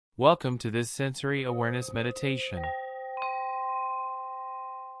Welcome to this sensory awareness meditation.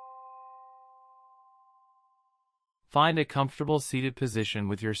 Find a comfortable seated position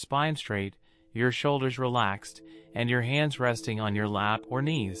with your spine straight, your shoulders relaxed, and your hands resting on your lap or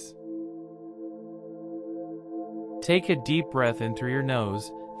knees. Take a deep breath in through your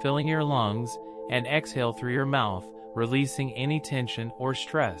nose, filling your lungs, and exhale through your mouth, releasing any tension or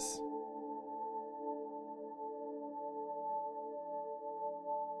stress.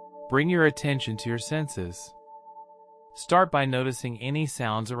 Bring your attention to your senses. Start by noticing any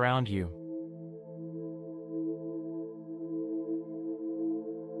sounds around you.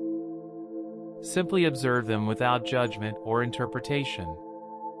 Simply observe them without judgment or interpretation.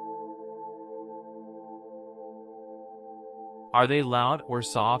 Are they loud or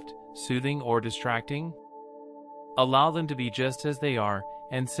soft, soothing or distracting? Allow them to be just as they are,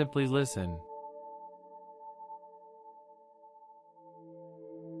 and simply listen.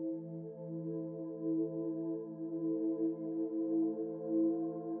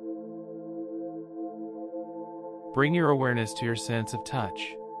 Bring your awareness to your sense of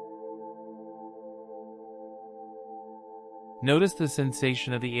touch. Notice the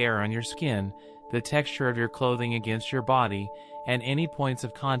sensation of the air on your skin, the texture of your clothing against your body, and any points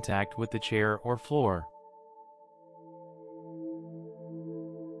of contact with the chair or floor.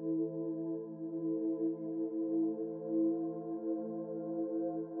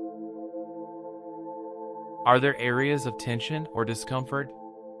 Are there areas of tension or discomfort?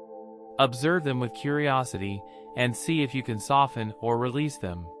 Observe them with curiosity and see if you can soften or release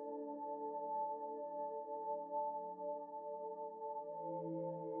them.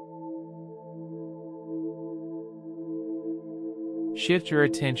 Shift your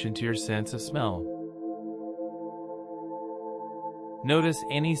attention to your sense of smell. Notice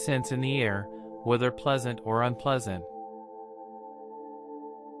any scents in the air, whether pleasant or unpleasant.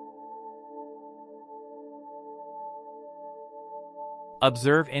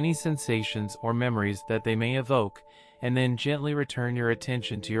 Observe any sensations or memories that they may evoke, and then gently return your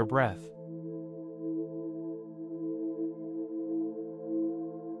attention to your breath.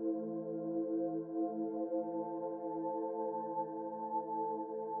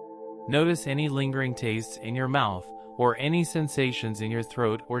 Notice any lingering tastes in your mouth or any sensations in your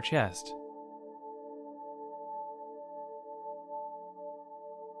throat or chest.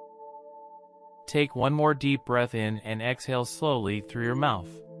 Take one more deep breath in and exhale slowly through your mouth.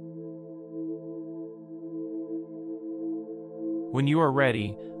 When you are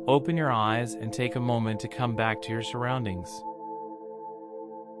ready, open your eyes and take a moment to come back to your surroundings.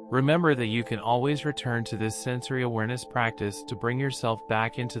 Remember that you can always return to this sensory awareness practice to bring yourself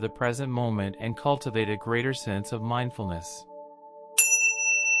back into the present moment and cultivate a greater sense of mindfulness.